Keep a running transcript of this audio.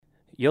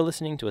You're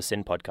listening to a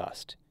SYN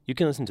podcast. You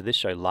can listen to this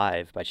show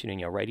live by tuning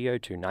your radio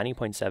to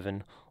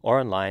 90.7 or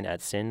online at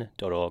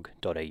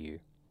syn.org.au.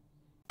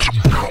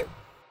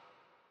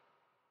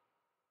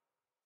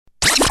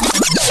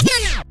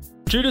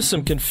 Due to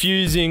some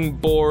confusing,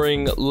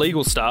 boring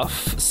legal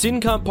stuff,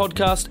 SYN can't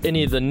podcast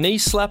any of the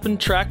knee-slapping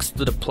tracks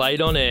that are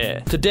played on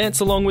air. To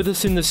dance along with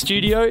us in the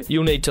studio,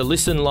 you'll need to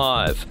listen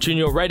live. Tune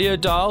your radio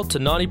dial to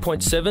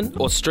 90.7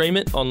 or stream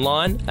it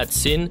online at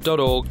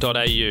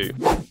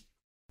syn.org.au.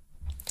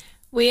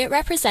 We at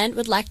Represent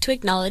would like to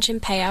acknowledge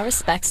and pay our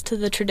respects to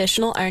the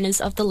traditional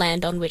owners of the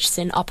land on which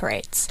SYN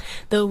operates,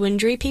 the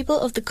Wurundjeri people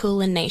of the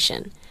Kulin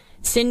Nation.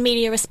 SYN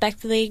Media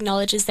respectfully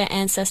acknowledges their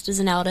ancestors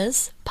and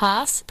elders,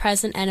 past,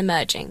 present and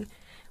emerging.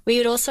 We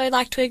would also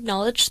like to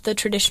acknowledge the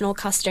traditional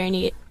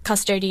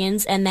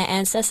custodians and their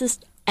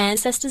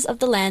ancestors of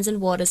the lands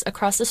and waters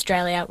across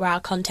Australia where our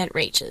content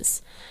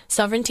reaches.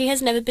 Sovereignty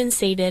has never been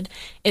ceded.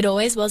 It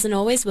always was and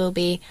always will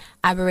be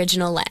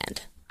Aboriginal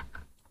land.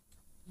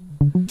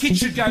 Kids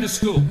should go to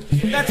school.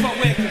 That's what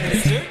we're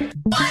committed to.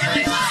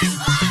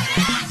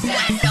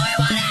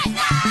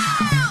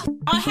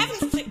 I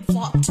haven't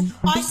flip-flopped.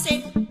 I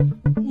said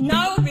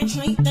no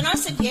originally, then I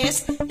said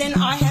yes, then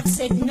I have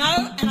said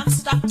no, and I've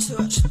stuck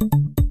to it.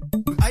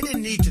 I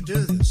didn't need to do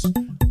this.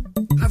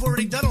 I've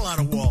already done a lot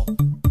of wall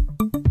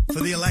for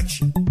the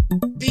election.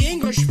 The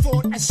English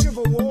fought a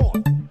civil war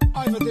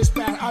over this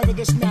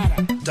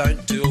matter.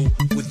 Don't deal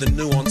with the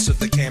nuance of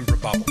the Canberra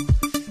bubble.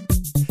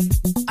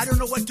 I don't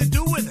know what to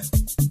do with it.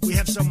 We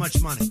have so much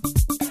money.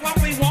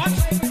 What we want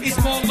is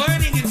more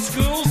learning in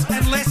schools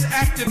and less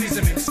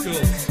activism in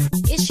schools.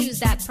 Issues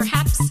that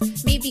perhaps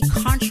may be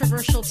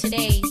controversial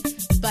today,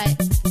 but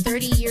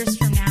 30 years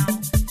from now,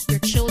 your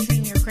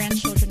children, your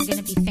grandchildren are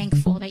going to be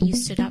thankful that you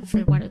stood up for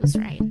what was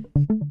right.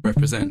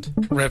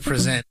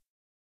 Represent.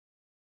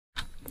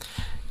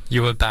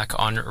 You were back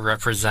on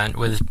Represent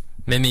with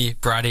Mimi,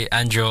 Bridie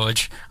and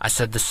George. I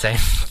said the same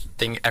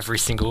thing every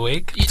single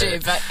week. You do,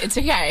 but it's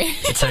okay.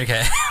 It's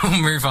okay.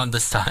 We'll move on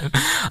this time.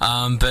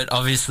 But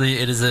obviously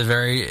it is a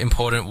very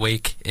important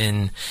week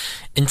in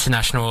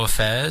international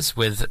affairs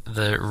with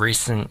the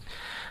recent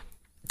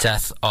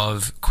death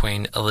of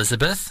Queen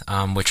Elizabeth,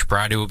 which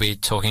Bridie will be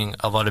talking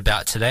a lot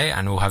about today,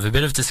 and we'll have a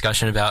bit of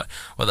discussion about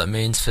what that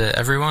means for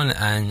everyone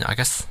and I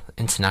guess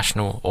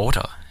international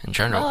order in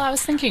general. Well, I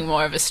was thinking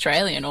more of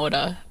Australian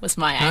order was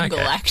my angle,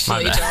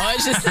 actually, My bad.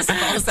 George. This is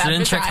false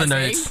Didn't check the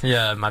advertising. notes.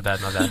 Yeah, my bad.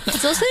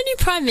 There's also a new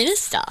Prime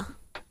Minister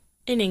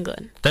in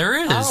England. There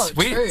is. Oh,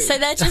 true. So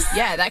they're just...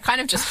 Yeah, that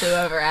kind of just flew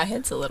over our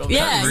heads a little bit.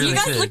 Yeah, really you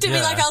guys did, looked at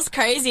me like I was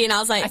crazy, and I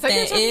was like, I thought you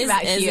there were talking is,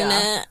 about isn't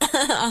here.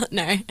 it?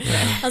 No.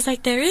 Yeah. I was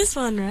like, there is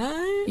one,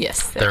 right?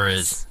 Yes, There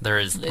is.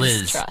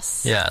 Liz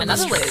Truss. Yeah,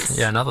 Another Liz.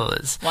 Yeah, another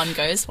Liz. One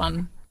goes,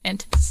 one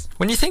enters.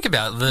 When you think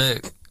about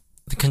the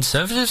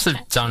Conservatives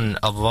have done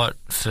a lot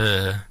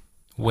for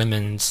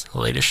women's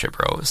leadership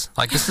roles.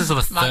 Like, this is the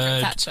Margaret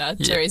third... Thatcher,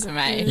 Theresa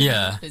May,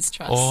 Yeah. Liz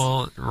Truss.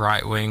 All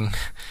right-wing,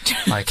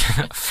 like,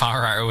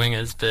 far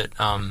right-wingers, but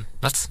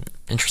that's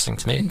interesting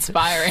to me.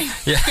 Inspiring.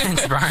 Yeah,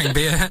 inspiring.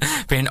 Be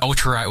an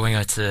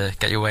ultra-right-winger to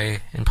get your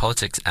way in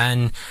politics.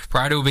 And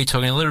Bridie will be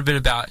talking a little bit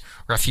about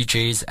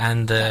refugees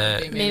and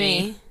the...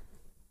 Mimi.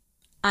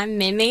 I'm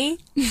Mimi.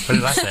 What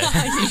did I say?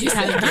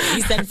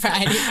 You said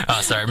Friday.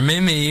 Oh, sorry.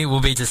 Mimi will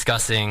be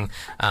discussing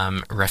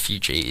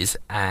refugees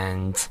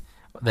and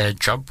their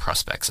job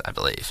prospects, I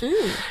believe.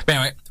 But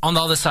anyway, on the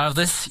other side of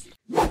this,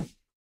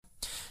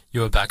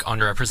 you are back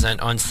on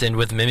Represent on SYN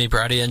with Mimi,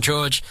 Bridie and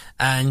George.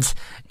 And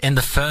in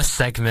the first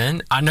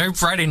segment, I know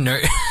Bridie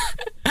knew...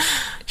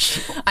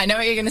 I know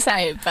what you're going to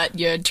say, but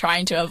you're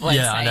trying to avoid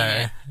saying I know.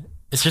 it.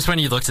 It's just when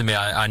you looked at me,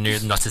 I knew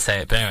not to say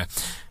it. But anyway,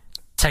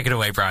 take it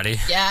away, Bridie.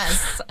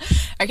 Yes.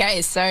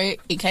 Okay, so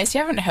in case you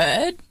haven't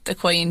heard, the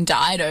Queen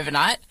died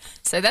overnight.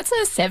 So that's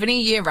a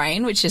 70-year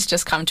reign, which has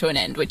just come to an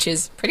end, which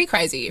is pretty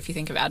crazy if you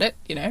think about it,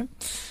 you know.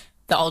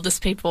 The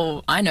oldest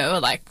people I know are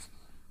like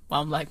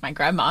my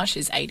grandma,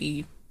 she's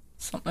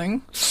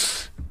 80-something,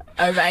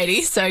 over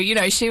 80. So, you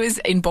know, she was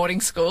in boarding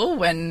school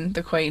when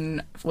the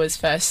Queen was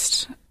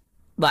first,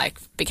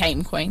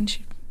 became Queen.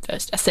 She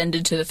first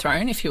ascended to the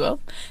throne, if you will.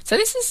 So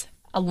this is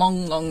a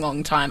long, long,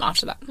 long time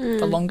after that.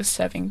 The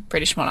longest-serving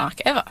British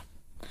monarch ever.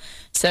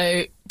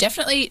 So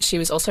definitely she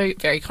was also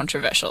very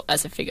controversial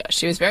as a figure.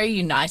 She was very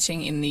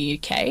uniting in the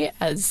UK,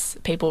 as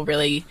people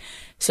really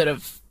sort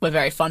of were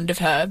very fond of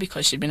her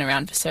because she'd been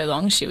around for so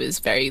long. She was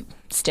very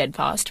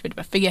steadfast, a bit of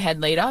a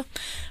figurehead leader.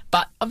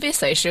 But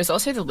obviously she was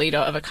also the leader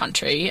of a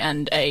country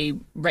and a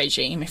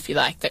regime, if you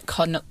like, that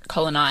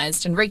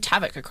colonised and wreaked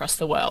havoc across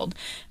the world.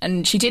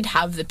 And she did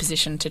have the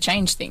position to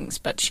change things,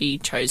 but she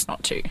chose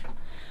not to.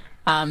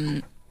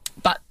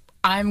 But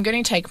I'm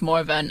going to take more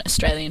of an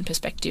Australian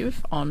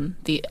perspective on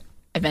the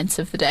events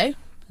of the day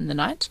and the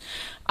night.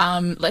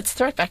 Let's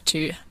throw it back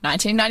to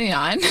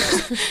 1999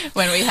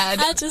 when we had...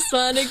 I just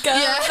want to go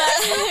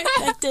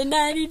back to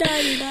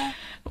 1999.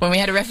 When we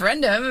had a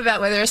referendum about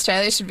whether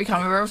Australia should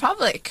become a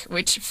republic,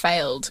 which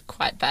failed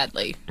quite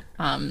badly.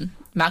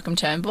 Malcolm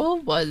Turnbull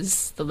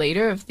was the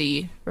leader of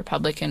the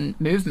Republican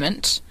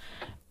movement,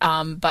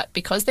 But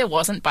because there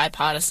wasn't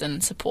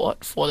bipartisan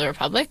support for the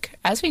Republic,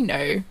 as we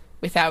know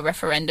with our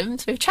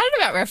referendums, we've chatted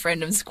about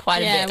referendums quite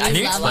a bit. Can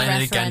you explain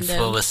it again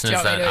for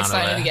listeners that aren't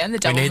aware? Do you want me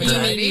to explain it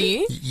again? The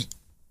double majority?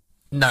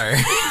 No.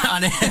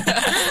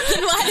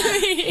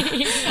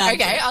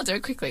 Okay, I'll do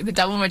it quickly. The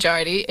double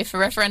majority, if a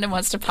referendum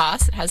wants to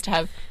pass, it has to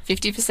have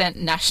 50%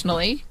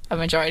 nationally, a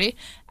majority,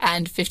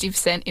 and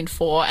 50% in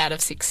 4 out of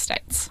 6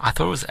 states. I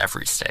thought it was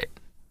every state,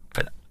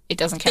 but it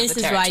doesn't count the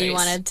the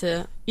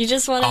territories. You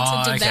just wanted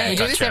to debate. We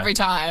do this every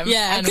time.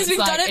 Yeah, because we've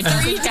done it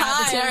 3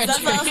 times.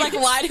 That's why I was like,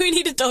 why do we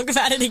need to talk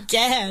about it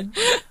again?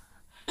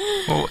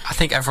 Well, I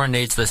think everyone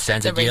needs the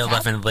standard year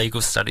 11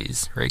 legal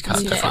studies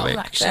recap every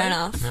week. Fair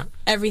enough. Yeah.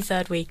 Every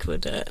 3rd week we'll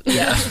do it.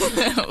 Yeah.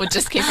 We'll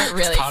just keep it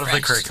really it's part fresh.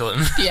 of the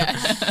curriculum.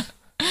 Yeah.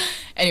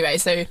 Anyway,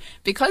 so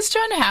because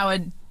John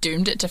Howard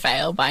doomed it to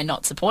fail by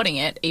not supporting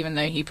it, even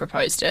though he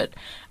proposed it,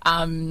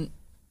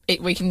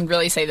 we can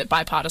really see that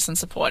bipartisan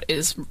support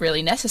is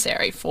really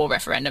necessary for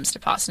referendums to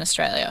pass in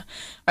Australia.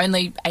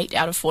 Only 8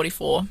 out of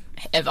 44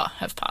 ever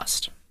have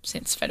passed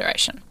since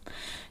Federation.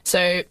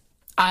 So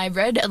I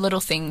read a little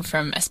thing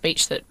from a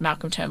speech that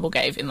Malcolm Turnbull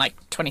gave in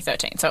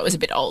 2013, so it was a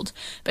bit old,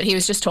 but he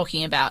was just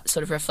talking about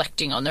sort of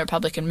reflecting on the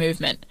Republican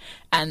movement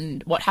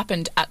and what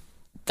happened at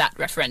that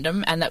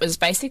referendum, and that was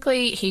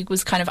basically, he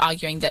was kind of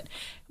arguing that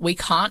we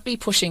can't be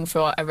pushing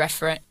for a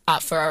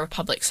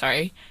republic,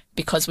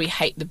 because we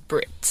hate the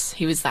Brits.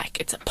 He was like,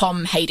 it's a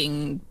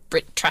POM-hating,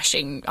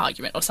 Brit-trashing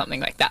argument or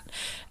something like that.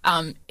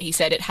 He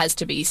said it has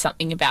to be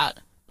something about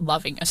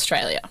loving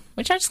Australia,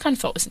 which I just kind of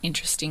thought was an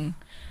interesting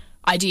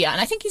idea, and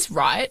I think he's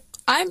right.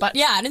 I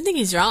don't think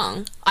he's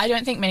wrong. I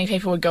don't think many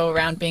people would go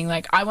around being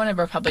like, I want a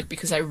republic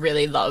because I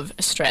really love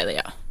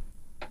Australia.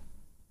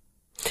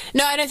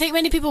 No, I don't think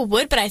many people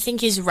would, but I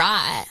think he's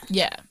right.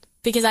 Yeah.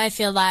 Because I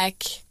feel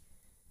like,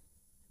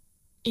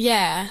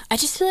 I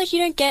just feel like you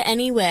don't get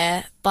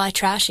anywhere by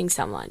trashing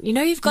someone.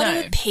 You've got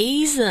to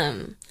appease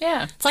them.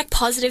 Yeah. It's like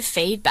positive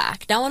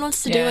feedback. No one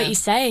wants to do what you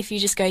say if you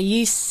just go,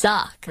 you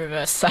suck.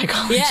 Reverse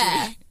psychology.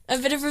 Yeah. A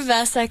bit of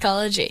reverse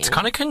psychology. It's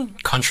kind of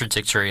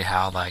contradictory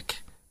how,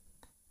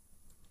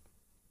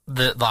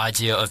 the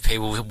idea of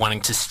people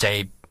wanting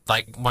to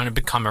want to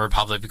become a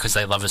republic because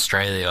they love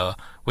Australia,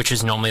 which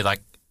is normally,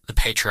 the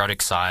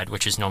patriotic side,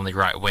 which is normally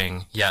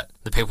right-wing, yet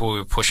the people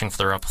who are pushing for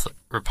the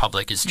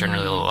republic is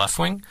generally the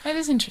left-wing. That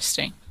is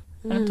interesting.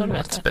 I hadn't thought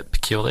about that. It's a bit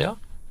peculiar.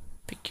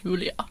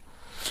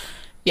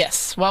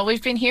 Yes, well,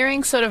 we've been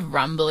hearing sort of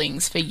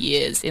rumblings for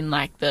years in,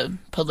 the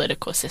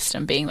political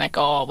system being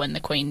when the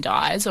Queen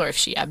dies, or if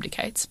she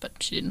abdicates, but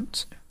she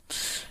didn't.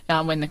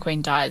 When the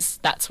Queen dies,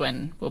 that's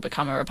when we'll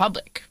become a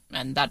republic,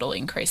 and that'll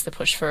increase the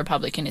push for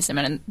republicanism.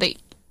 And the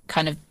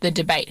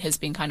debate has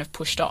been kind of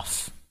pushed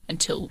off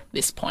until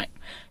this point.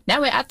 Now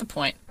we're at the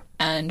point,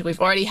 and we've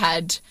already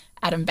had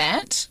Adam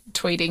Bandt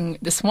tweeting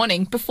this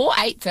morning before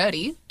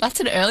 8:30. That's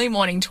an early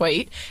morning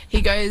tweet.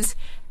 He goes,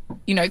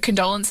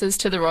 condolences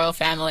to the royal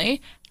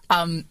family,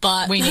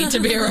 but we need to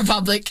be a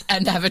republic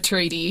and have a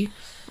treaty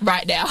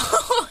right now.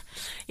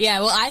 Yeah,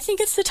 well, I think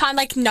it's the time.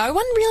 No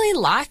one really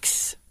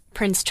likes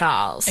Prince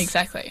Charles.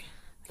 Exactly.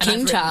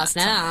 King Charles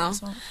now.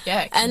 Well.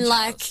 Yeah, and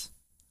Charles.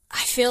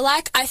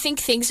 I think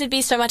things would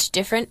be so much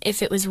different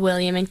if it was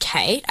William and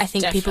Kate. I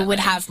think people would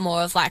have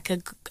more of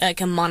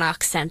a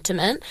monarch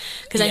sentiment,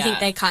 because I think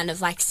they kind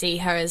of see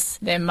her as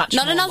they're much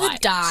not more another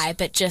liked. Di,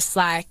 but just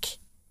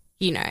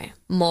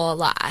more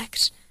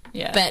liked.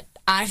 Yeah. But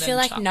I feel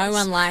like Charles. No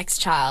one likes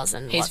Charles,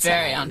 and he's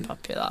very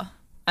unpopular,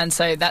 and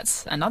so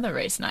that's another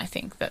reason I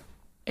think that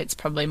it's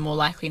probably more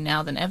likely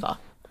now than ever.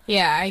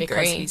 Yeah, I agree.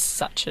 Because he's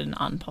such an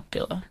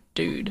unpopular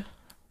dude.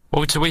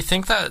 Well, do we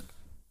think that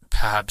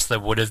perhaps there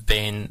would have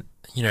been,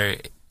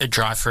 a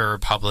drive for a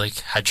republic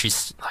had she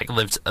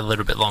lived a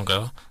little bit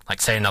longer,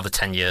 say another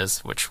 10 years,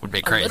 which would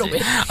be crazy. A little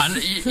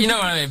bit. You know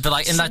what I mean?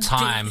 But in that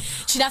time,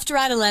 she'd have to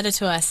write a letter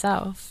to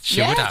herself. She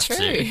would have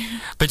to.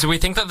 But do we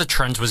think that the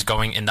trend was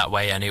going in that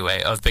way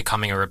anyway, of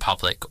becoming a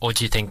republic, or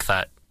do you think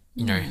that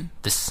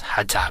this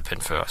had to happen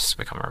for us to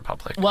become a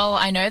republic? Well,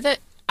 I know that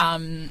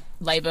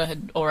Labor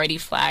had already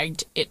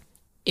flagged it.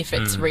 If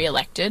it's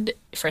re-elected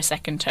for a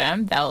second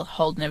term, they'll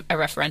hold a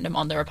referendum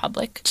on the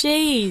Republic.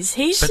 Jeez,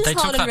 he's just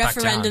holding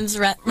referendums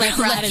left,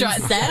 right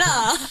and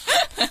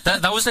centre.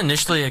 That was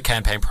initially a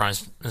campaign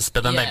promise,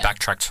 but then they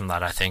backtracked from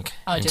that, I think,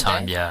 in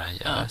time. They? Yeah.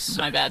 Oh,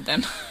 my bad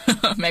then.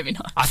 Maybe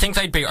not. I think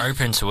they'd be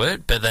open to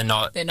it, but they're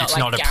not it's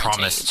not guaranteed. A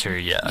promise to,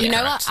 You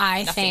know what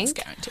I Nothing's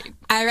think? Guaranteed.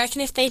 I reckon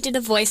if they did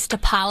a voice to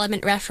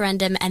Parliament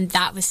referendum and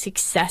that was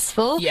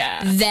successful,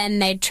 then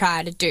they'd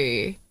try to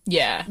do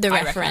the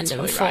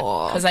referendum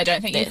for because I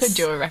don't think you could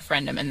do a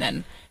referendum and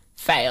then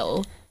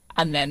fail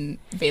and then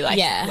be like,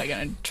 we're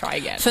going to try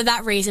again. For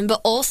that reason, but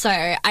also,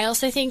 I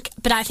think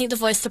the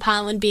voice to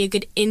Parliament would be a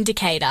good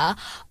indicator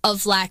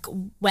of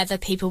whether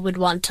people would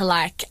want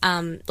to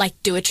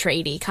do a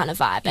treaty kind of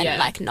vibe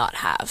and not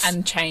have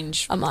and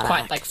change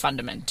quite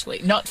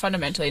fundamentally, not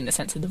fundamentally in the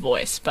sense of the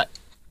voice, but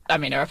I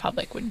mean, a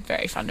republic would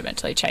very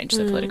fundamentally change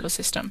the political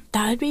system.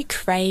 That would be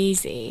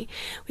crazy.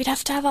 We'd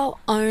have to have our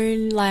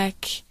own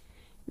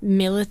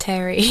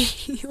military.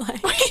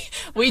 Like,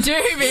 we do,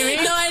 Mimi.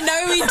 No, I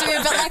know we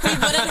do, but like we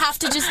wouldn't have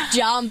to just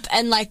jump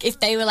and like if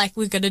they were like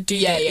we're gonna do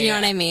it, you know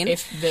what I mean?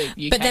 If the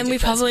UK but then we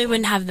probably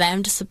wouldn't have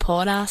them to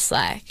support us.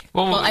 Like,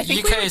 Well, I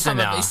think UK we would is in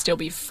probably our... still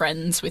be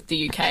friends with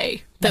the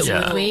UK. but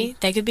Yeah. would we?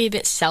 They could be a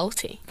bit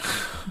salty.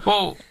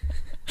 Well,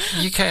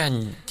 UK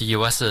and the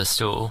US are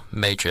still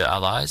major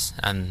allies,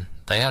 and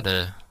they had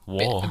a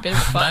war. A bit of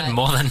a They fight. had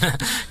more than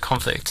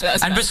conflict. That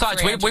was And about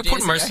besides, we 300 put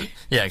years most... ago.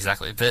 Yeah,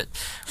 exactly. But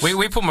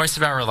we put most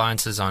of our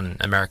reliances on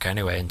America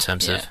anyway in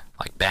terms of, Yeah.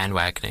 like,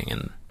 bandwagoning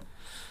and...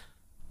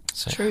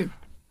 So. True.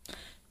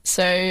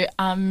 So,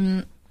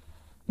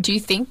 do you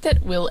think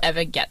that we'll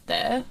ever get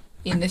there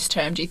in this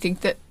term? Do you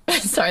think that...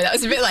 Sorry, that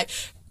was a bit like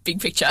big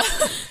picture.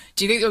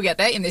 Do you think we'll get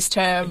there in this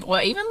term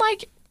or even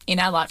like in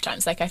our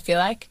lifetimes? Like, I feel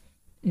like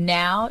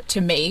now,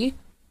 to me,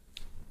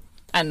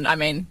 and I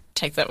mean,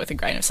 take that with a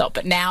grain of salt,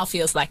 but now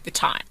feels like the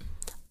time.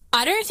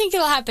 I don't think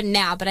it'll happen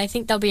now, but I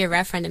think there'll be a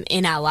referendum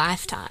in our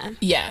lifetime.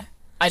 Yeah.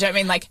 I don't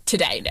mean like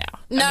today now.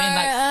 No, I mean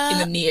like in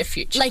the near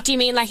future. Like, do you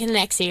mean like in the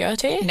next year or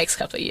two? Next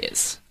couple of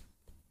years.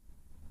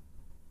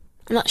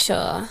 I'm not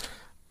sure.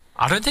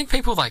 I don't think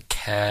people, like,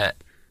 care,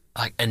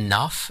 like,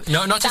 enough.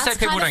 No, not to say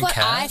people kind of don't what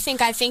care. I think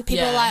people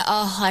Yeah. are like,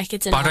 oh, like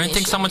it's a But I don't non-issue.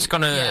 think someone's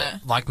going to, Yeah.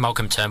 like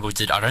Malcolm Turnbull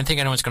did, I don't think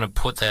anyone's going to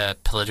put their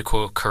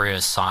political career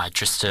aside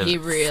just to He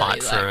really,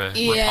 fight for a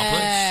republic.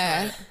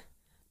 Yeah.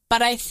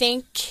 But I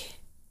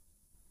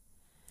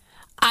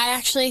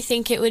actually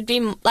think it would be,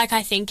 like,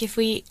 I think if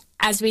we,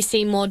 as we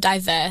see more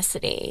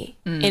diversity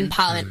in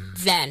Parliament,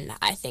 then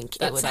I think it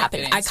That's would like happen.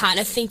 getting I kind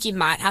of think you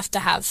might have to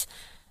have,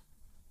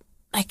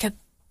 like,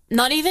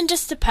 not even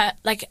just a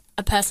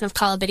person of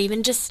colour, but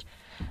even just,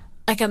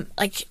 an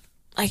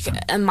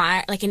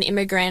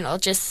immigrant or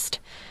just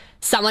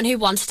someone who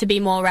wants to be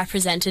more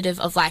representative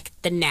of, like,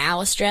 the now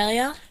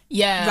Australia.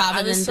 Yeah. Rather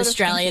I was than the sort of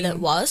Australia that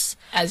thinking, was.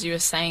 as you were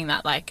saying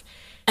that, like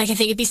I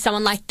think it'd be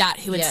someone like that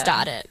who would Yeah.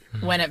 start it.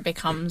 when it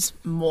becomes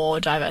more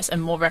diverse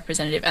and more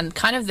representative, and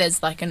kind of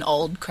there's like an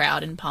old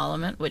crowd in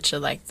Parliament, which are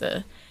like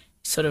the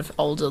sort of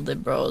older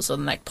Liberals,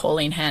 and like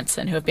Pauline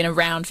Hanson, who have been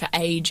around for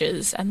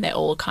ages, and they're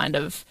all kind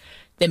of,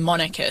 they're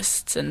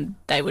monarchists, and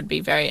they would be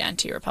very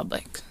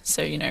anti-republic.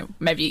 So, you know,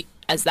 maybe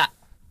as that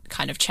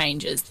kind of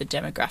changes, the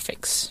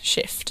demographics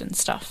shift and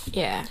stuff.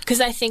 Yeah,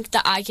 because I think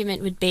the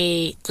argument would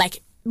be,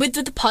 like, with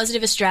the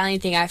positive Australian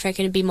thing, I reckon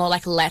it'd be more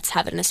like, let's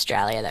have an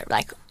Australia that,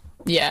 like,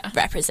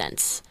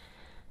 represents,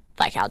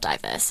 like, our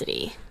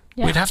diversity.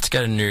 We'd have to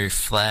get a new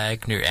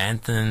flag, new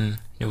anthem,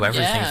 new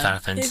everything if that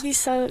happens. It'd be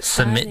so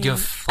Submit your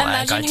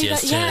flag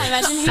ideas to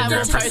imagine who Have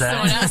gets a post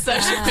on our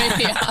social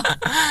media.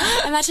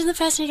 Imagine the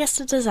person who gets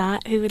to design,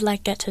 who would,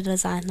 like, get to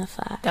design the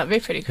flag. That'd be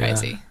pretty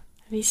crazy. Yeah.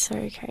 It'd be so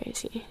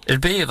crazy.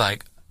 It'd be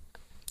like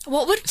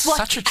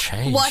such a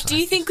change. What do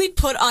you think we'd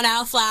put on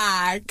our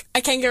flag?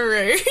 A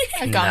kangaroo?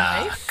 A gum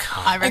Nah, leaf?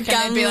 can't. I reckon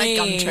gum it'd be like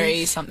gum leaf.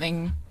 tree,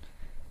 something.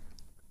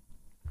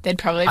 They'd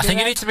probably be I think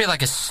like it needs to be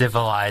like a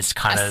civilized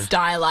kind a of.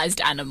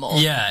 stylized animal.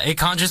 Yeah, it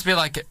can't just be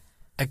like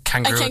a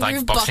kangaroo with kangaroo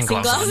like boxing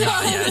gloves on. boxing No,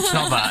 gloves. yeah, it's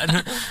not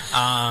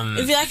that.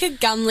 It'd be like a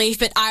gum leaf,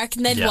 but I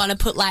reckon they'd Yeah. want to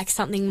put, like,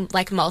 something,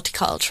 like,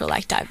 multicultural,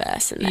 like,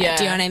 diverse in there.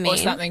 Do you know what I mean? Or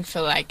something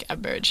for like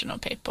Aboriginal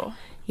people.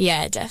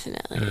 Yeah,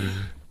 definitely.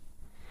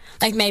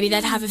 Like, maybe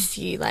they'd have a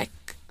few, like...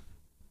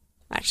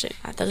 Actually,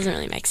 that doesn't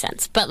really make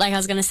sense. But, like, I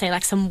was going to say,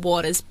 like, some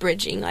waters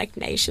bridging, like,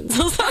 nations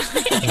or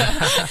something.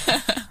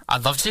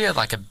 I'd love to hear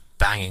like a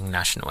banging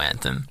national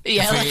anthem.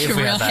 Yeah, If like a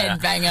we real had that.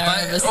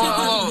 headbanger.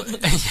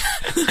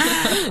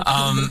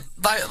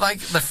 Like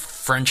the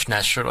French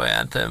national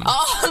anthem.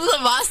 Oh, the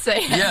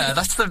Marseillaise. Yeah,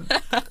 that's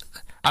the.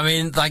 I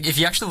mean, like if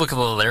you actually look at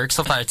the lyrics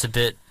of that, it's a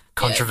bit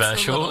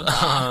controversial. little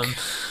dark.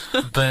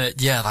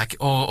 But yeah, like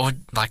or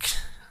like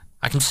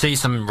I can see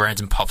some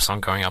random pop song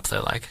going up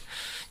there, like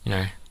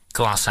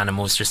Glass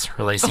Animals just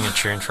releasing a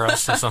tune for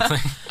us or something.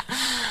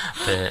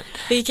 But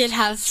We could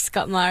have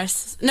Scott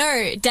Morris...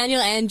 No, Daniel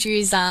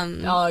Andrews,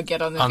 Oh,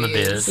 get on the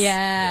beers.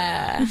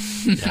 Yeah.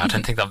 Yeah, I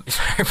don't think that'll be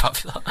very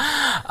popular.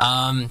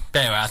 But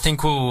anyway, I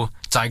think we'll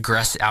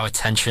digress our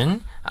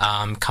attention.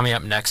 Coming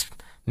up next,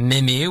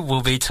 Mimi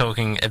will be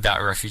talking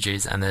about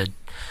refugees and their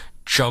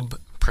job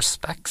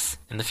prospects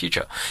in the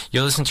future.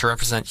 You're listening to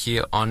Represent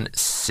here on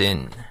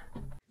SYN.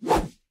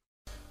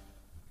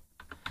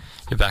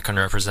 You're back on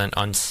Represent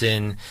on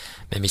SYN.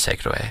 Mimi, take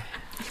it away.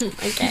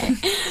 Okay.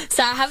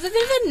 So I have a bit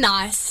of a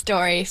nice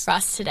story for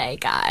us today,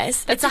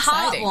 guys. That's it's a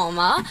exciting. heart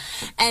warmer.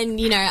 And,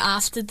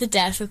 after the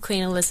death of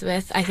Queen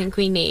Elizabeth, I think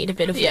we need a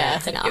bit of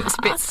warmth in our it was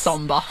a bit hearts.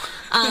 somber.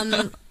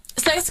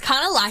 So it's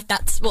kind of like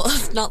that, well,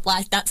 it's not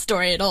like that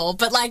story at all,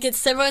 but, like, it's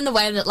similar in the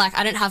way that, like,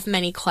 I don't have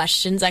many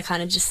questions. I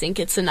kind of just think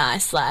it's a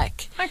nice,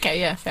 like, Okay,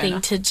 yeah, fair thing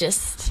enough. to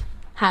just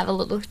have a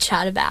little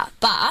chat about.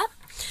 But,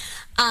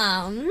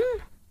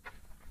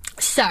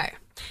 so,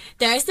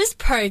 there is this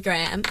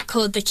program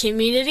called the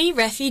Community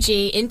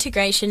Refugee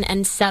Integration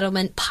and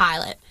Settlement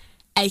Pilot,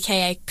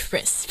 aka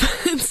CRISP.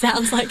 It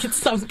sounds like it's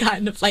some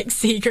kind of, like,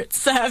 secret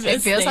service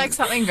It feels thing. like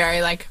something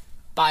very like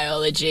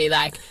biology,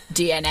 like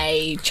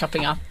DNA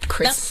chopping up That's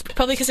crisp.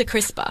 probably because of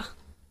CRISPR.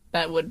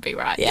 That would be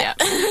right, Yeah.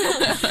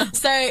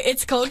 So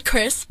it's called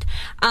CRISP,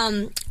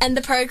 and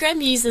the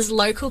program uses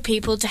local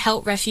people to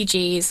help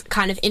refugees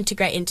kind of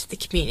integrate into the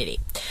community.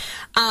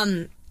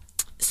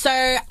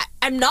 So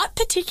I'm not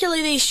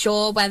particularly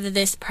sure whether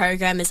this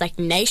program is like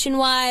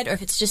nationwide or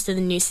if it's just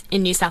in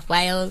New South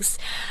Wales.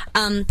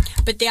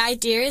 But the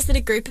idea is that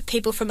a group of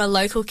people from a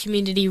local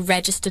community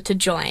register to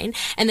join,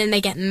 and then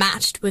they get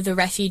matched with a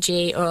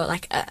refugee or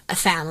like a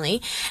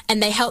family,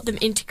 and they help them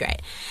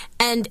integrate.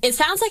 And it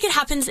sounds like it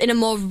happens in a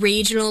more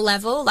regional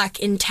level,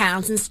 like in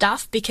towns and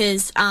stuff,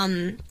 because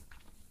the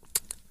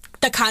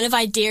kind of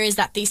idea is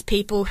that these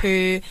people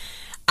who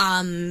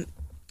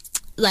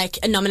like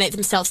nominate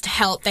themselves to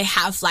help, they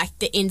have like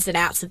the ins and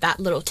outs of that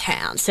little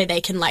town, so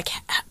they can like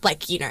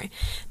you know,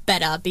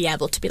 better be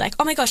able to be like,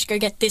 oh my gosh, go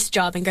get this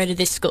job and go to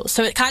this school.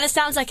 So it kind of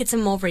sounds like it's a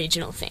more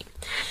regional thing.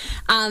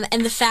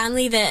 And the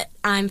family that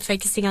I'm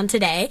focusing on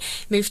today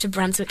moved to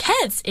Brunswick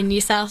Heads in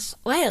New South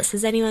Wales.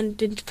 Has anyone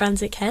been to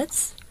Brunswick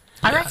Heads?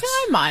 I reckon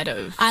I might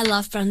have. I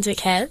love Brunswick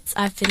Heads.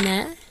 I've been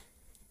there.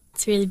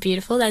 It's really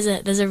beautiful. There's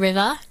a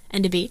river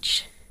and a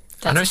beach.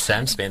 I know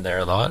Sam's been there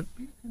a lot.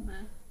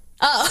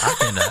 Oh. I've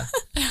been there.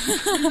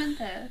 I went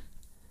there.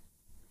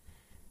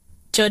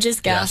 George's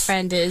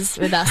girlfriend is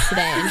with us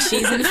today, and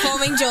she's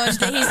informing George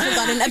that he's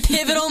forgotten a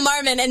pivotal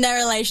moment in their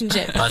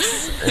relationship.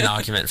 That's an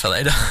argument for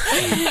later.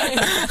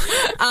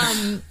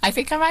 I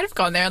think I might have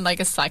gone there on like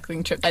a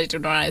cycling trip that I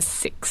did when I was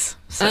 6.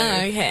 So.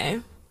 Oh,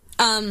 okay.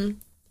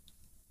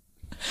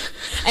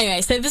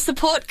 Anyway, so the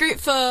support group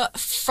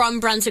from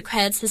Brunswick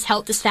Heads has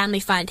helped this family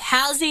find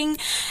housing,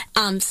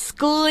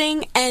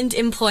 schooling, and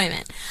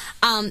employment.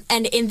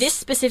 And in this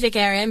specific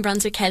area in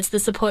Brunswick Heads, the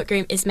support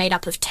group is made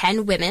up of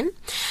 10 women.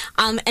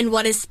 And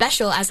what is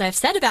special, as I've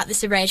said about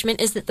this arrangement,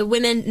 is that the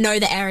women know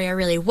the area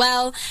really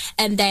well,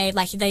 and they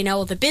know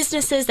all the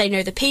businesses, they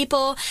know the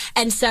people,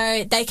 and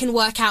so they can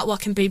work out what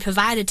can be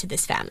provided to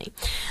this family.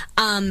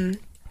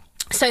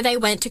 So they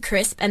went to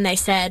CRISP and they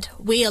said,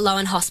 we are low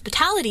on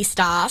hospitality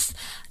staff,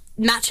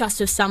 match us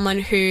with someone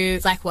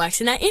who like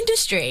works in that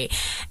industry.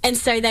 And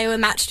so they were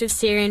matched with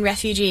Syrian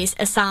refugees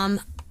Assam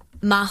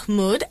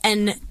Mahmoud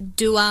and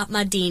Dua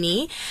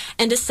Madini.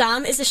 And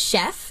Assam is a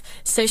chef,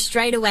 so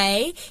straight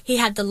away he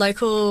had the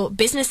local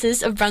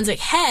businesses of Brunswick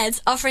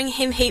Heads offering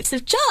him heaps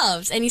of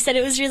jobs, and he said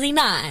it was really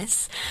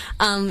nice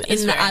in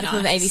the article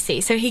of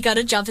ABC. So he got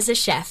a job as a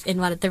chef in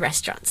one of the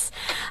restaurants.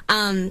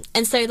 And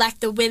so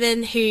like the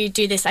women who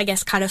do this, I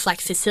guess, kind of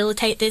like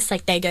facilitate this,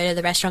 like they go to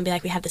the restaurant and be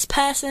like, we have this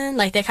person,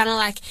 like they're kind of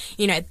like,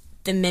 you know,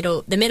 the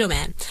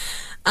middleman.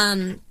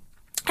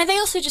 And they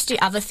also just do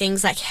other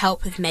things like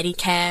help with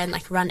Medicare and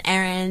like run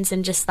errands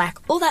and just like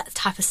all that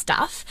type of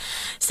stuff.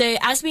 So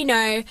as we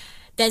know,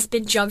 there's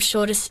been job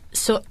shortages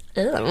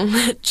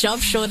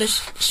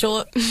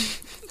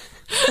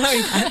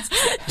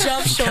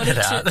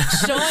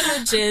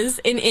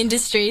in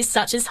industries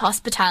such as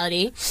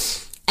hospitality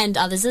and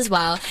others as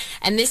well.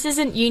 And this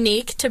isn't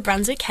unique to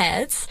Brunswick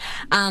Heads.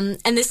 And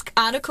this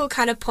article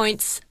kind of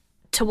points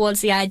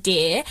towards the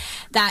idea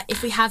that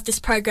if we have this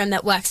program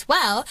that works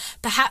well,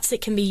 perhaps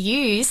it can be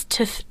used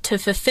to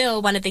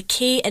fulfill one of the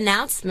key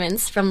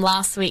announcements from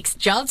last week's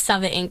Job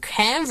Summit in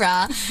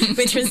Canberra,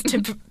 which was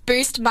to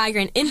boost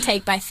migrant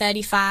intake by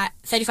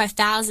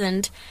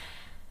 35,000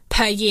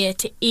 per year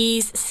to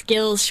ease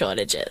skills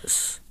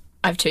shortages.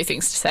 I have 2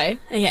 things to say.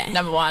 Okay.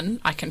 Number 1,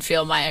 I can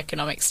feel my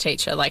economics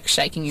teacher like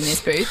shaking in his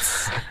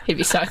boots. He'd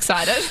be so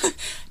excited.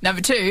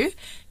 Number 2,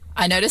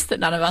 I noticed that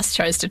none of us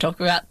chose to talk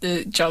about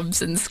the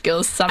Jobs and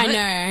Skills Summit.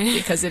 I know.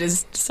 Because it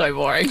is so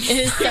boring. It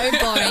is so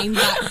boring,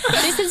 but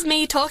this is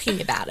me talking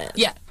about it.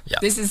 Yeah.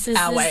 This is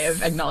our way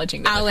of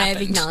acknowledging that our way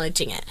happened. of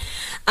acknowledging it.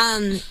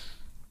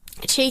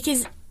 Chief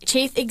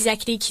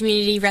Executive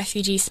Community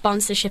Refugee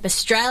Sponsorship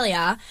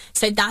Australia,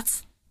 so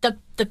that's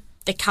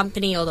the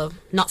company or the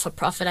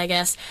not-for-profit, I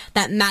guess,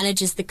 that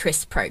manages the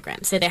CRISP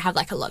program. So they have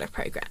like a lot of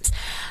programs.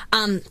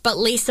 But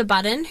Lisa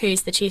Budden,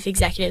 who's the chief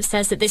executive,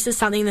 says that this is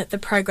something that the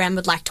program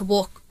would like to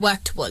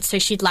work towards. So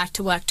she'd like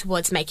to work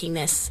towards making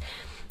this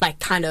like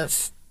kind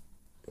of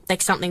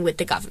like something with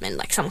the government,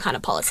 like some kind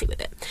of policy with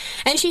it.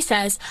 And she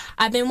says,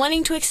 I've been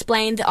wanting to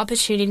explain the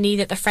opportunity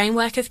that the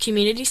framework of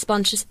community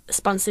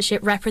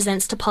sponsorship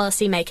represents to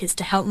policymakers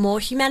to help more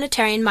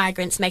humanitarian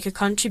migrants make a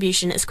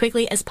contribution as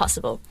quickly as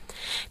possible.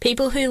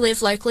 People who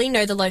live locally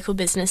know the local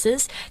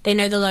businesses, they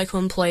know the local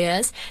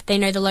employers, they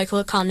know the local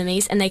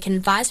economies, and they can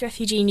advise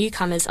refugee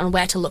newcomers on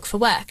where to look for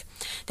work.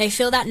 They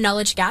fill that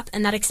knowledge gap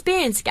and that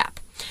experience gap.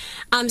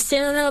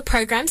 Similar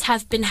programs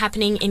have been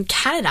happening in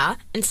Canada,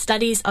 and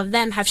studies of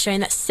them have shown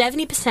that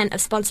 70% of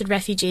sponsored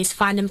refugees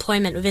find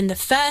employment within the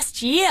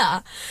first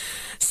year.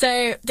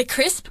 So the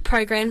CRISP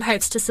program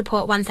hopes to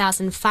support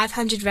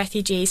 1,500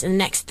 refugees in the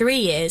next 3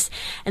 years,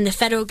 and the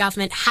federal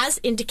government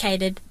has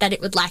indicated that it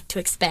would like to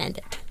expand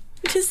it.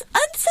 Because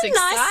it's a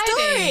nice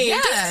story.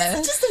 Yeah.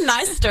 It's just a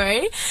nice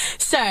story.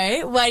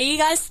 So, what do you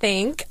guys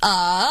think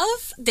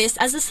of this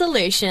as a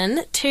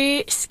solution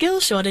to skill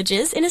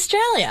shortages in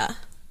Australia?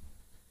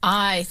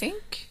 I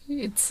think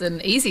it's an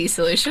easy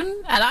solution,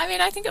 and I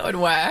mean, I think it would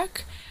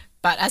work.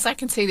 But as I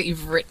can see that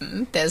you've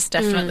written, there's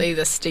definitely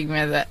the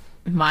stigma that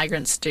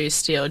migrants do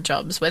steal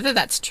jobs. Whether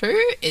that's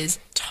true is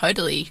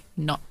totally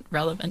not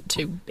relevant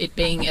to it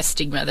being a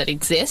stigma that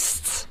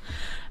exists.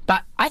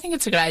 But I think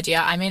it's a good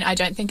idea. I mean, I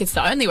don't think it's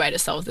the only way to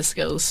solve the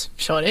skills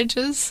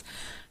shortages.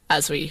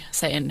 As we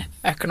say in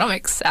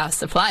economics, our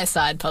supply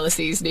side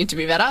policies need to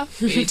be better.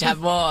 We need to have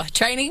more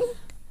training.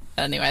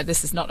 Anyway,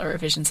 this is not a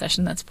revision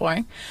session. That's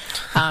boring.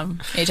 We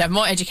need to have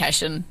more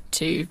education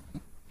to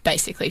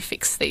basically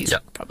fix these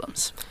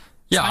problems.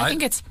 Yeah, so I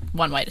think it's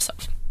one way to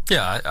solve.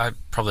 Yeah, I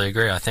probably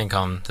agree. I think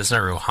there's no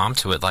real harm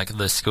to it. Like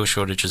the skill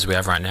shortages we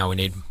have right now, we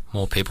need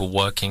more people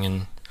working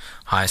in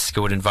high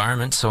skilled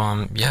environments.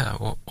 So yeah,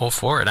 all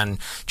for it. And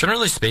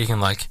generally speaking,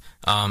 like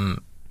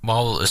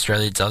while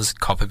Australia does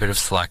cop a bit of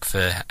slack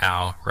for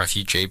our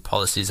refugee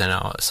policies and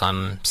our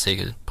asylum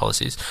seeker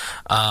policies,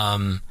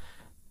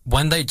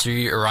 when they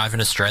do arrive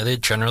in Australia,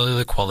 generally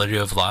the quality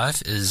of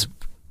life is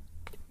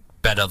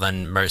better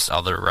than most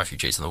other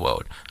refugees in the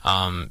world.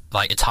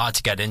 Like it's hard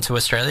to get into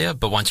Australia,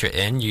 but once you're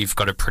in, you've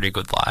got a pretty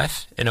good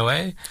life in a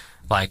way,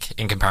 like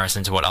in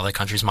comparison to what other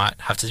countries might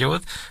have to deal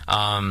with.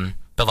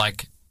 But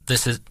like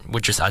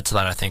would just add to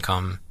that. I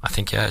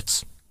think yeah,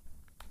 it's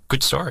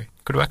good story.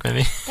 Good work,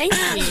 Mimi. Thank you.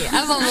 I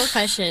have one more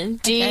question.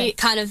 Do you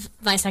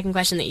my second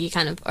question that you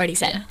kind of already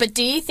said, but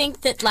do you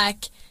think that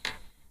like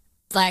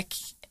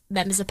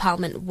members of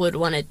parliament would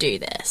want to do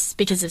this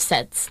because of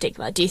said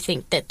stigma? Do you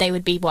think that they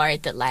would be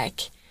worried that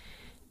like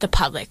the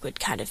public would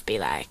kind of be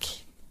like,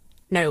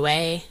 no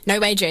way,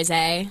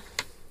 Jose?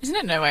 Isn't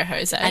it No Way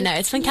Jose? I know,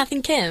 it's from Kath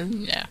and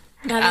Kim. Yeah.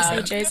 How do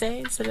you say Jose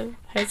instead of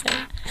Jose?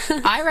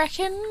 I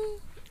reckon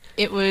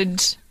it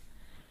would...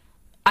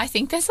 I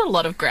think there's a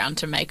lot of ground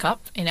to make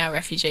up in our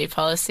refugee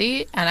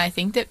policy, and I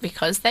think that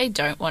because they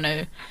don't want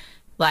to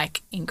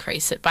like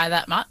increase it by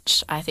that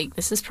much, I think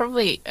this is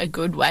probably a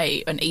good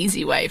way, an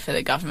easy way for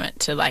the government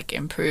to like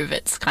improve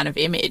its kind of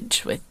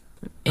image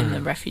in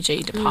the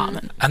refugee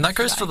department. And that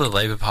goes for the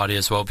Labor Party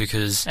as well,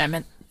 because I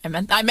meant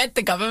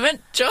the government,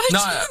 George.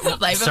 No, the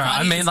Labor sorry,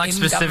 Party I mean like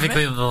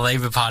specifically government. the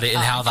Labor Party and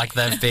how like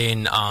they've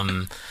been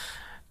kind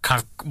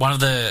of one of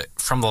the,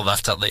 from the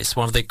left at least,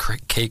 one of the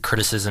key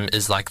criticism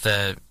is like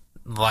the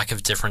lack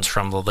of difference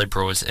from the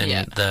Liberals in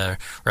the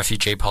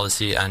refugee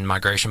policy and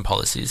migration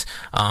policies.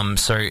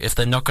 So if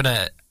they're not going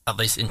to at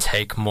least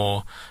intake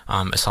more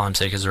asylum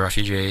seekers or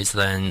refugees,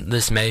 then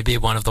this may be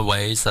one of the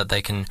ways that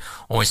they can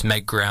always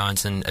make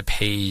grounds and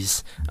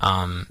appease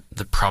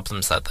the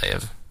problems that they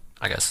have,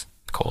 I guess,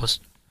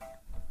 caused.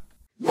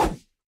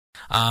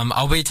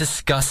 I'll be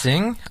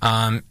discussing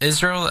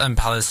Israel and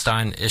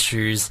Palestine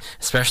issues,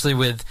 especially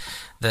with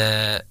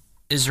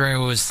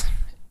Israel's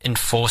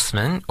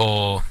enforcement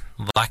or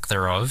lack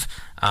thereof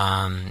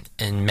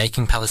in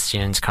making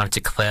Palestinians kind of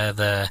declare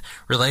their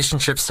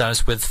relationship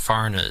status with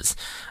foreigners.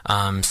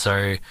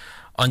 So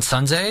on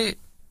Sunday,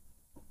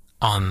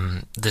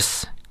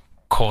 this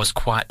caused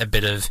quite a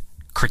bit of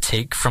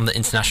critique from the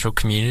international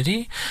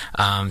community.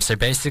 So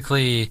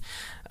basically,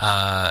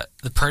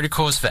 the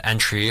protocols for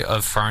entry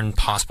of foreign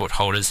passport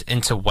holders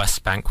into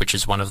West Bank, which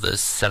is one of the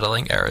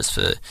settling areas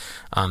for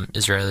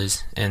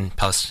Israelis in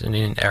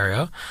Palestinian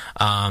area,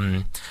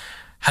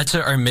 had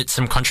to omit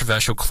some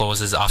controversial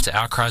clauses after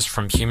outcries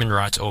from human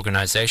rights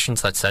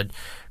organizations that said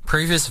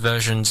previous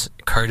versions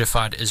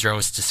codified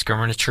Israel's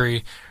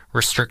discriminatory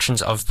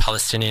restrictions of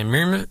Palestinian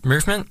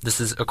movement. This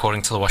is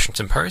according to the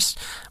Washington Post.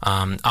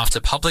 After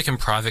public and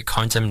private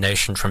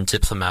condemnation from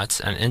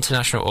diplomats and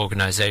international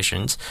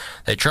organizations,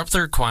 they dropped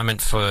the requirement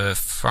for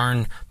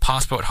foreign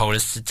passport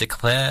holders to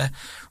declare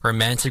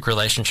romantic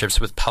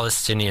relationships with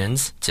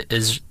Palestinians to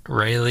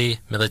Israeli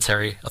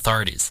military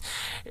authorities.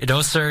 It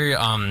also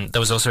there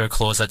was also a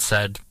clause that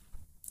said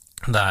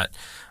that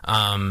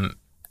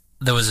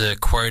there was a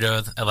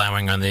quota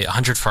allowing only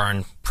 100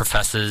 foreign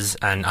professors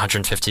and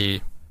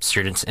 150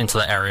 students into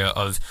the area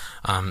of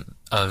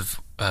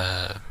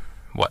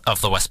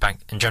the West Bank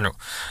in general.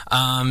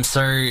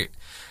 So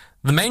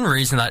the main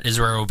reason that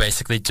Israel were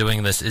basically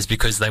doing this is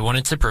because they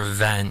wanted to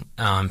prevent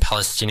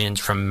Palestinians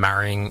from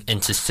marrying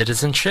into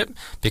citizenship,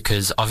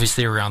 because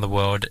obviously around the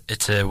world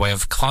it's a way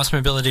of class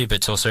mobility, but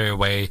it's also a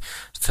way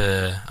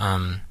for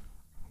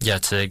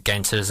to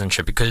gain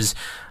citizenship, because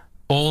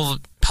all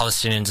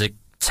Palestinians are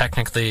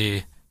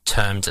technically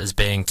termed as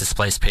being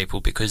displaced people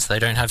because they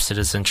don't have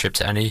citizenship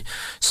to any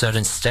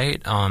certain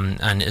state,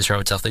 and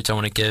Israel definitely don't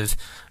want to give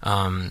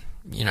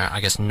I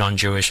guess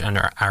non-Jewish and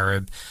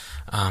Arab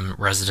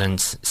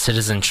residents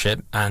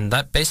citizenship, and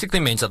that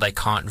basically means that they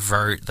can't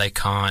vote, they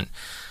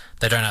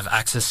don't have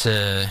access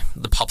to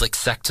the public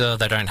sector,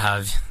 they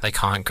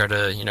can't go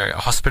to a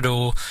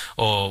hospital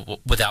or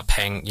without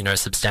paying a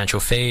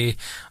substantial fee.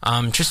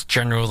 Just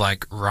general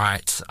like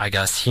rights, I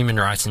guess, human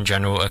rights in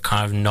general are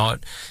kind of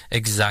not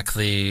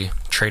exactly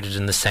treated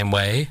in the same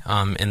way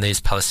in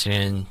these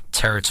Palestinian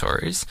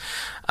territories.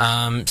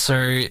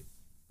 So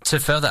to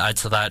further add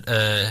to that,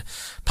 a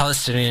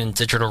Palestinian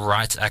digital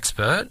rights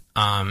expert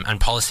and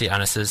policy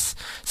analyst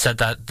said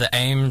that the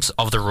aims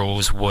of the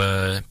rules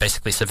were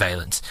basically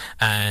surveillance.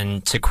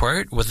 And to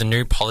quote, with the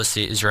new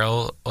policy,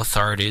 Israel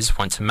authorities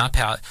want to map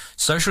out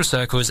social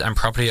circles and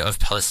property of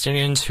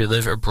Palestinians who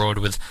live abroad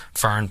with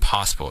foreign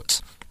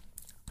passports.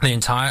 The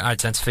entire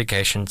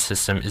identification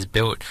system is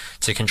built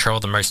to control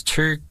the most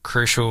two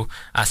crucial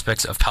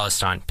aspects of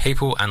Palestine,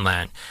 people and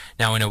land.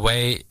 Now, in a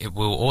way, it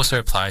will also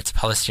apply to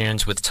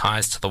Palestinians with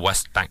ties to the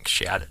West Bank,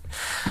 she added.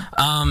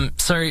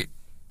 So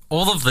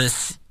all of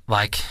this,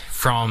 like,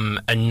 from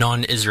a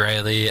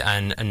non-Israeli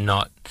and a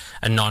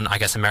non, I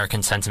guess,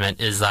 American sentiment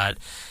is that,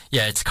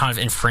 yeah, it's kind of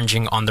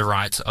infringing on the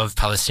rights of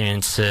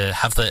Palestinians to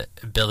have the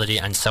ability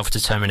and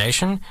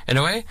self-determination in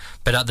a way.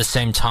 But at the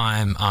same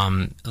time,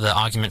 the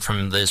argument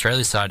from the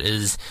Israeli side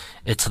is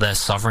it's their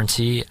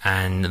sovereignty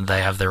and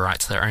they have the right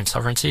to their own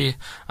sovereignty.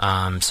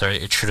 So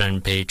it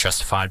shouldn't be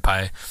justified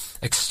by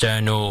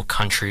external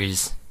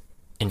countries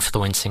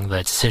influencing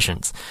their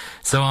decisions.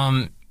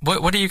 So,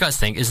 what do you guys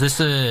think? Is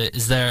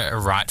there a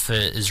right for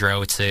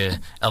Israel to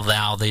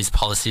allow these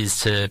policies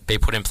to be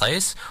put in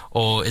place,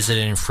 or is it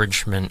an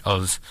infringement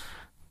of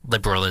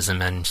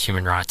liberalism and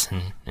human rights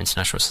and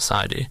international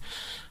society?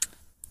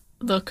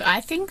 Look, I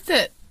think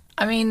that,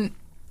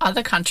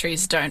 other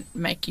countries don't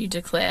make you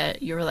declare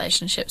your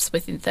relationships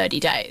within 30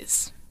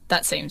 days.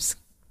 That seems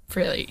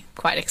really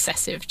quite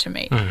excessive to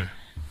me.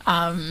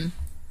 I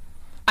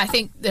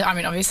think that,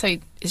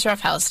 obviously,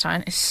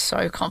 Israel-Palestine is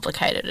so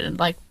complicated and,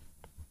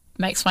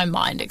 makes my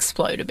mind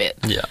explode a bit.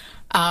 Yeah.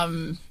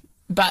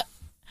 But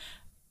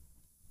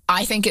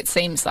I think it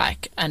seems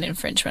like an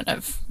infringement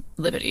of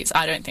liberties.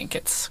 I don't think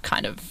it's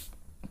kind of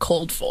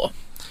called for.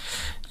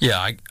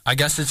 Yeah, I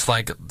guess it's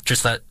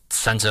just that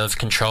sense of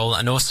control,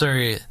 and also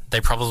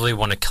they probably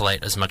want to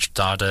collate as much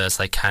data as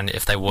they can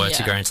if they were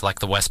to go into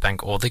the West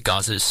Bank or the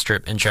Gaza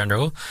Strip in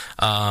general.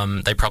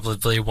 They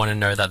probably want to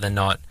know that they're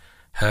not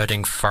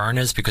hurting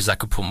foreigners, because that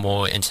could put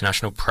more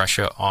international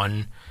pressure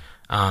on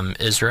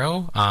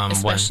Israel.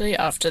 Especially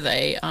after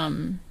they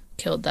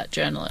killed that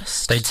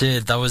journalist. They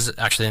did. That was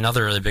actually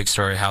another really big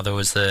story, how there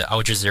was the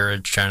Al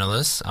Jazeera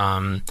journalist,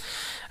 and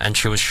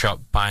she was shot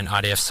by an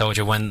IDF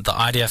soldier when the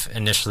IDF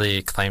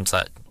initially claimed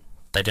that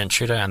they didn't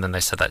shoot her, and then they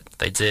said that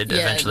they did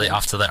eventually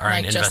after their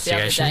own investigation.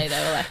 Just the other day,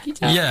 they were like, you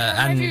did.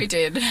 Yeah, and maybe we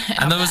did.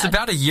 And that was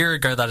about a year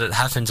ago that it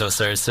happened or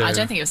so. So I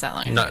don't think it was that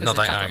long. Not that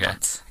long. A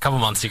couple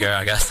months ago,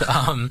 I guess.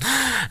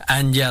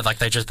 And yeah,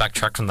 they just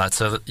backtracked from that.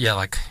 So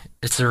yeah,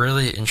 it's a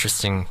really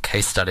interesting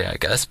case study, I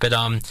guess. But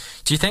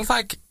do you think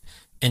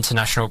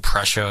international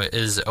pressure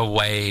is a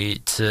way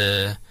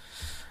to,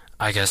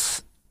 I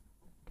guess,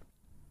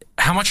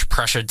 how much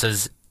pressure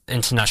does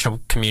international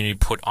community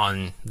put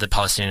on the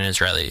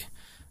Palestinian-Israeli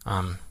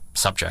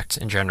subject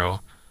in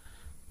general?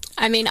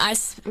 I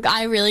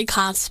really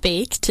can't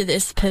speak to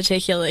this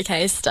particular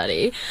case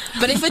study,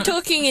 but if we're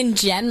talking in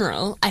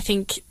general, I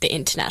think the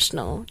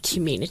international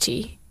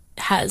community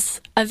has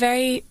a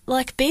very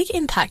big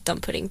impact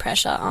on putting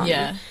pressure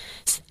on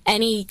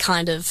any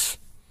kind of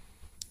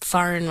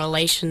foreign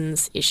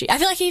relations issue. I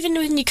feel like even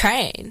with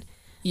Ukraine,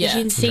 you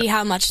can see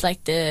how much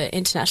the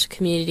international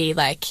community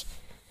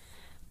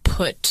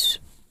put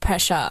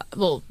pressure.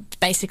 Well,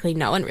 basically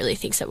no one really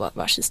thinks that what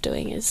Russia's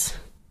doing is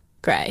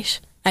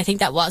great. I think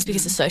that was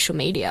because of social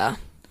media.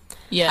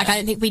 Yeah. I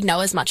don't think we know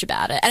as much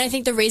about it. And I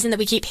think the reason that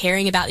we keep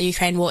hearing about the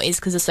Ukraine war is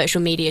because of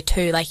social media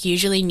too.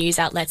 Usually news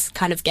outlets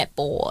kind of get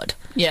bored.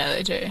 Yeah,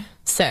 they do.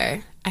 So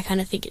I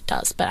kind of think it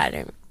does, but I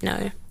don't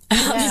know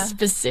about the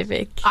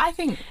specific I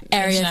think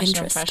area of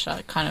international interest.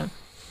 Pressure kind of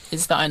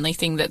is the only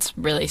thing that's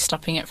really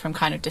stopping it from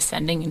kind of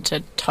descending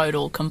into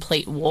total,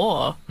 complete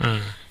war.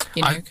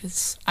 You know,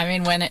 because,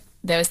 when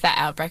there was that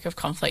outbreak of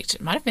conflict,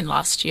 it might have been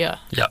last year.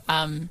 Yep.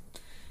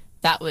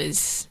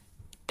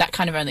 That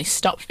kind of only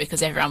stopped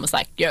because everyone was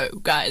like, yo,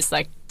 guys,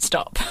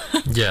 stop.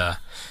 Yeah,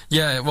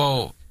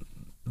 well,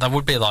 that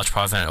would be a large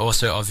part of it.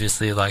 Also,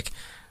 obviously,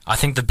 I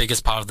think the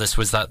biggest part of this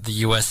was that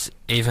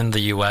even the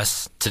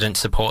US didn't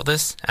support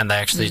this, and they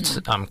actually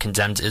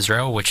condemned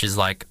Israel, which is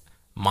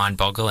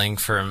mind-boggling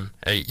from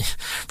a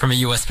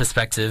US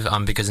perspective,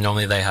 because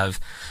normally they have,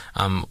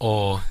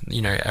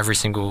 every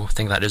single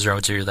thing that Israel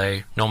do,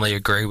 they normally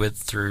agree with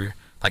through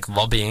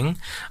lobbying.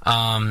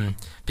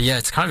 But yeah,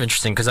 it's kind of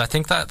interesting because I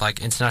think that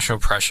international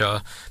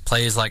pressure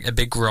plays a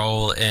big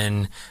role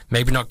in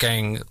maybe not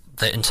getting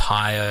the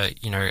entire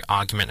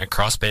argument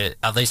across, but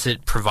at least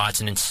it provides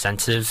an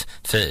incentive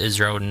for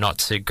Israel not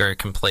to go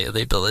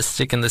completely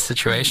ballistic in this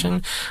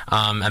situation.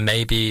 And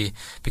maybe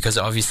because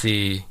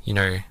obviously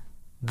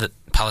that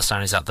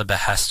Palestine is at the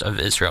behest of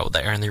Israel,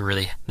 they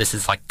only this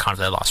is kind of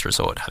their last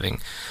resort,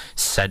 having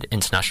said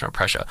international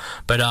pressure.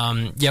 But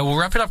we'll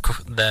wrap it up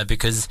there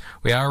because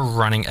we are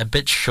running a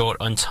bit short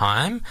on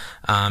time.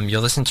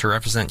 You're listening to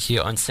Represent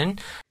here on SYN.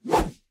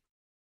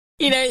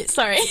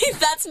 Sorry,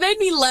 that's made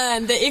me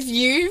learn that if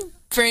you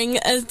bring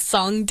a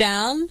song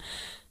down,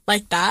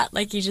 like that,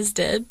 like you just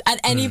did, at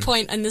any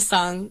point in the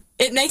song,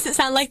 it makes it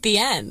sound like the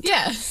end.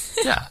 Yeah.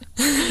 Yeah.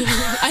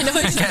 I know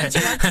I just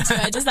interrupted you.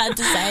 I just had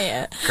to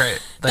say it.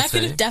 Great. That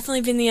could have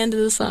definitely been the end of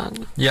the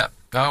song. Yeah.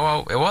 Oh,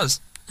 well, it was.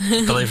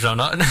 Believe it or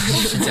not. All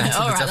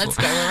right, let's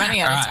go. We're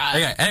running out of time.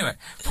 Okay, anyway,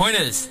 point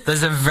is,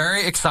 there's a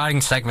very exciting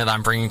segment that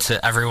I'm bringing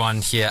to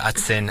everyone here at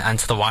SYN and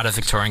to the wider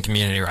Victorian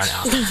community right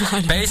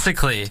now.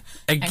 Basically,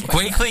 a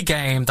weekly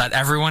game that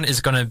everyone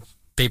is going to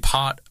be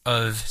part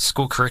of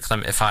school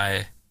curriculum if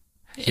I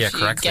hear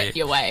correctly. Get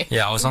your way.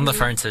 Yeah, I was on the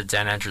phone to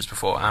Dan Andrews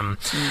before.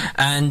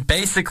 And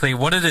basically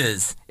what it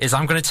is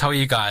I'm going to tell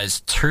you guys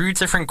 2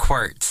 different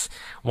quotes.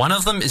 One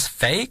of them is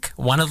fake.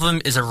 One of them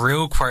is a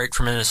real quote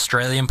from an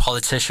Australian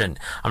politician.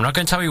 I'm not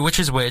going to tell you which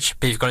is which,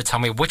 but you've got to tell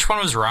me which one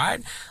was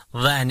right.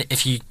 Then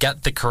if you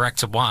get the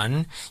correct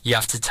one, you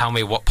have to tell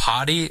me what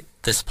party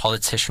this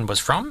politician was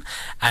from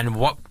and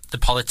what the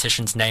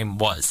politician's name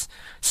was.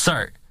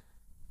 So,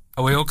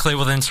 are we all clear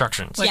with the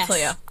instructions? We're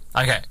clear.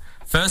 Okay,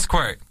 first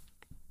quote.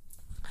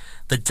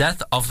 The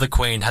death of the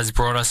Queen has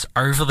brought us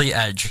over the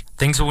edge.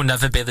 Things will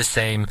never be the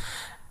same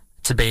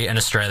to be an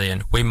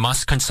Australian. We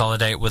must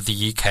consolidate with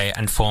the UK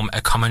and form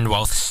a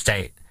Commonwealth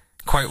state.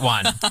 Quote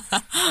 1.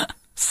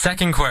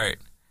 Second quote.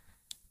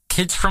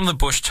 Kids from the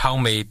bush tell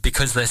me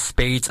because their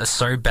speeds are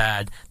so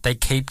bad, they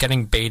keep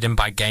getting beaten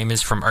by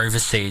gamers from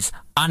overseas.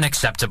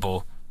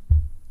 Unacceptable.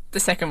 The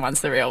second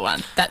one's the real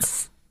one.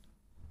 That's...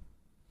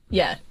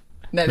 Yeah.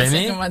 No, the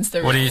Mimi? second one's the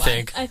real one. What do you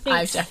think? I think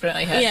I've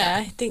definitely heard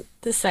Yeah, that. I think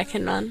the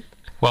second one.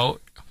 Well,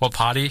 what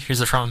party?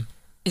 Who's it from?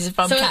 Is it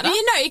Bob So, Catter?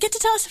 you get to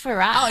tell us if we're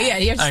right. Oh, yeah.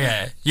 You have to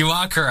Okay, you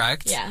are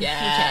correct. Yeah.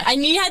 Yeah. Okay.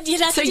 And you'd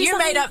have So to do you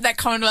something... made up that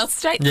Commonwealth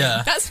state?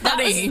 Yeah. That's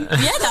funny. that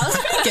was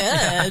pretty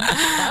good.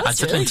 That I was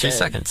took really in 2 good.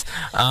 seconds.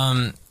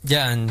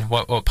 Yeah, and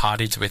what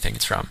party do we think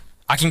it's from?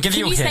 I can give Can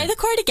you a you hint. say the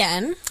quote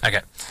again?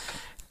 Okay.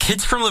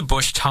 Kids from the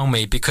bush tell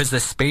me because their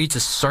speeds are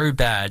so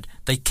bad,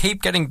 they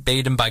keep getting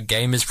beaten by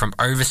gamers from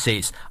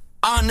overseas.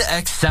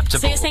 Unacceptable.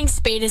 So you're saying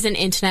speed is an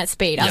internet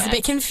speed. I was a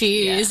bit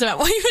confused about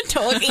what you were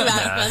talking about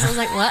at first. I was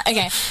like, what?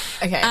 Okay.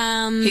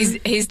 Okay.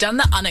 He's done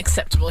the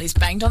unacceptable. He's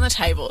banged on the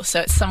table. So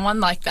it's someone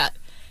like that.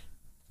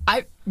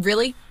 I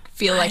really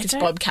feel like it's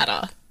Bob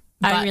Catter.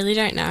 I really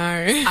don't know.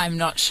 I'm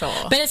not sure.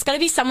 But it's got to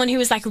be someone who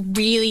was like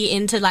really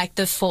into like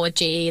the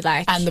 4G,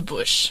 like... And the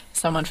bush.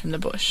 Someone from the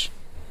bush.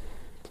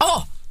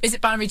 Oh! Is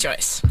it Barnaby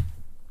Joyce?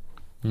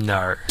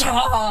 No.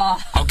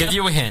 Oh. I'll give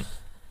you a hint.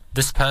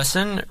 This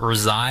person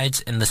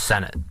resides in the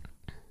Senate.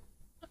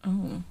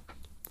 Oh.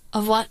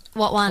 Of what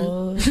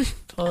one?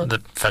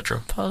 The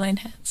federal. Pauline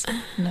Hanson.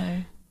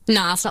 No.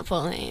 No, it's not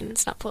Pauline.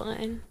 It's not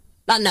Pauline.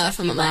 I know if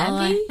I'm a mile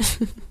away.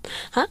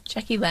 Huh?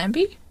 Jackie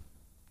Lambie?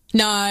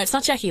 No, it's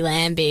not Jackie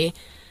Lambie.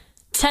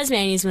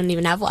 Tasmanians wouldn't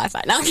even have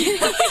Wi-Fi. No, I'm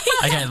kidding.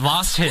 Okay,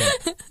 last hint.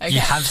 Okay.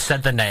 You have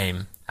said the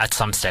name at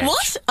some stage.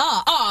 What?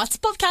 Oh, it's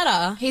Bob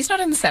Catter. He's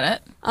not in the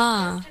Senate.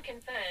 Oh. To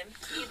confirm,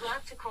 you'd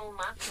like to call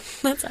Mark.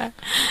 That's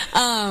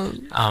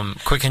right.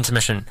 Quick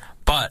intermission.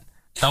 But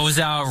that was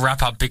our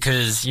wrap up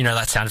because,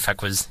 that sound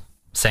effect was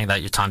saying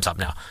that your time's up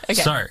now. Okay.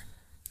 So,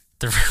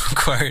 the real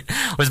quote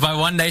was by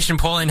One Nation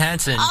Pauline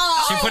Hanson.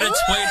 She put a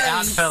tweet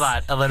out for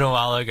that a little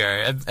while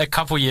ago. A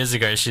couple years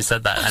ago she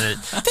said that and it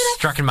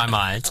struck in my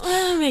mind.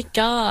 Oh my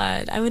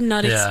god. I would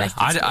not expect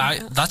it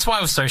to be that's why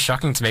it was so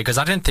shocking to me because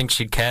I didn't think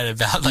she cared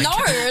about No,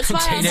 it's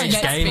why I was teenage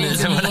like,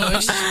 gamers or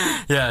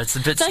whatever. Yeah, it's a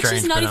bit It's strange.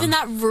 actually not but, even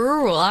that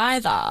rural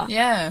either.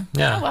 Yeah.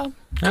 Yeah. Oh, well.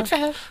 Good for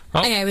her.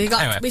 Well, Okay, we've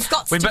got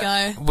to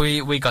go.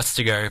 We got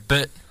to go.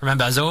 But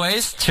remember, as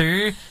always,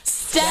 to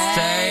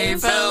Stay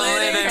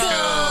political.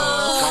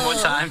 One more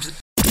time.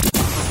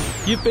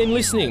 You've been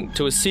listening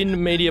to a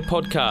SYN Media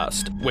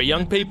podcast where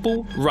young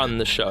people run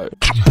the show.